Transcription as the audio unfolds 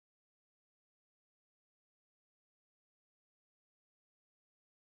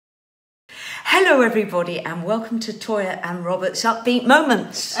Hello everybody and welcome to Toyah and Robert's Upbeat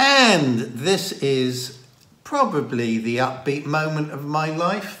Moments. And this is probably the upbeat moment of my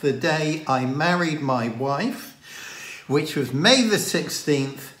life, the day I married my wife, which was May the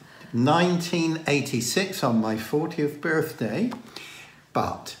 16th, 1986 on my 40th birthday.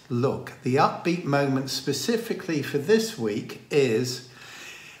 But look, the upbeat moment specifically for this week is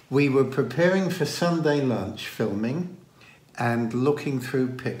we were preparing for Sunday lunch filming and looking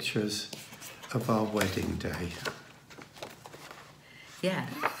through pictures of our wedding day. Yeah,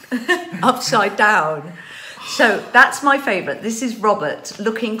 upside down. So that's my favourite. This is Robert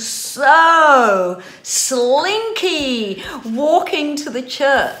looking so slinky, walking to the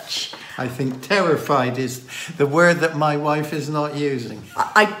church. I think terrified is the word that my wife is not using.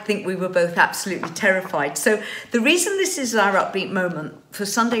 I think we were both absolutely terrified. So the reason this is our upbeat moment for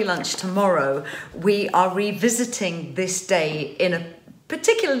Sunday lunch tomorrow, we are revisiting this day in a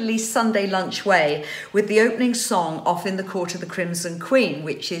particularly Sunday lunch way with the opening song Off in the Court of the Crimson Queen,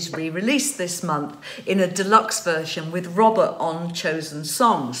 which is re-released this month in a deluxe version with Robert on chosen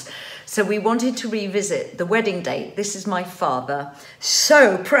songs. So we wanted to revisit the wedding date. This is my father,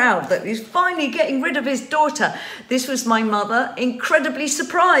 so proud that he's finally getting rid of his daughter. This was my mother, incredibly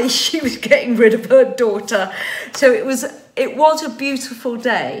surprised she was getting rid of her daughter. So it was a beautiful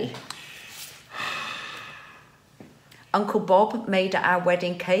day. Uncle Bob made our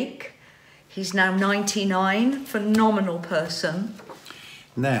wedding cake. He's now 99, phenomenal person.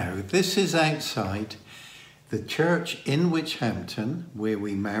 Now, this is outside the church in Witchhampton, where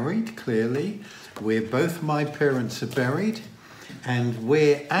we married, clearly, where both my parents are buried, and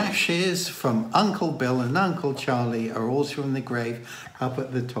where ashes from Uncle Bill and Uncle Charlie are also in the grave up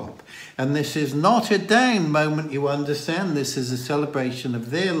at the top. And this is not a down moment, you understand. This is a celebration of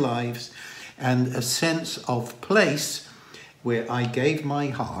their lives and a sense of place where I gave my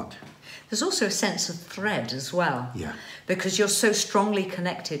heart. There's also a sense of thread as well. Yeah. Because you're so strongly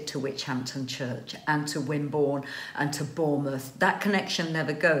connected to Witchhampton Church and to Wimborne and to Bournemouth. That connection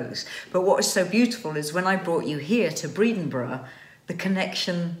never goes. But what is so beautiful is when I brought you here to Breedenborough, the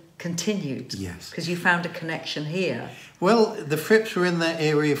connection continued. Yes. Because you found a connection here. Well, the Fripps were in that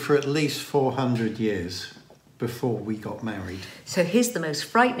area for at least 400 years before we got married. So here's the most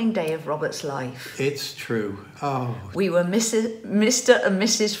frightening day of Robert's life. It's true. Oh. We were Mr. and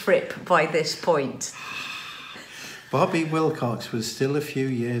Mrs. Fripp by this point. Bobby Wilcox was still a few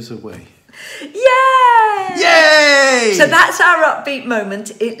years away. Yay! Yay! So that's our upbeat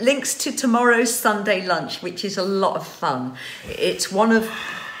moment. It links to tomorrow's Sunday lunch, which is a lot of fun. It's one of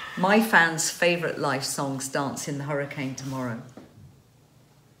my fans' favourite life songs, Dance in the Hurricane Tomorrow.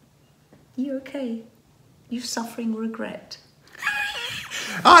 You okay? You suffering regret?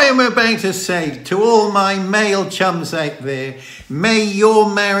 I am about to say to all my male chums out there, may your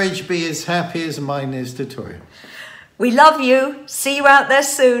marriage be as happy as mine is to Toyah. We love you. See you out there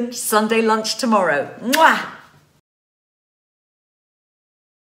soon. Sunday lunch tomorrow. Mwah!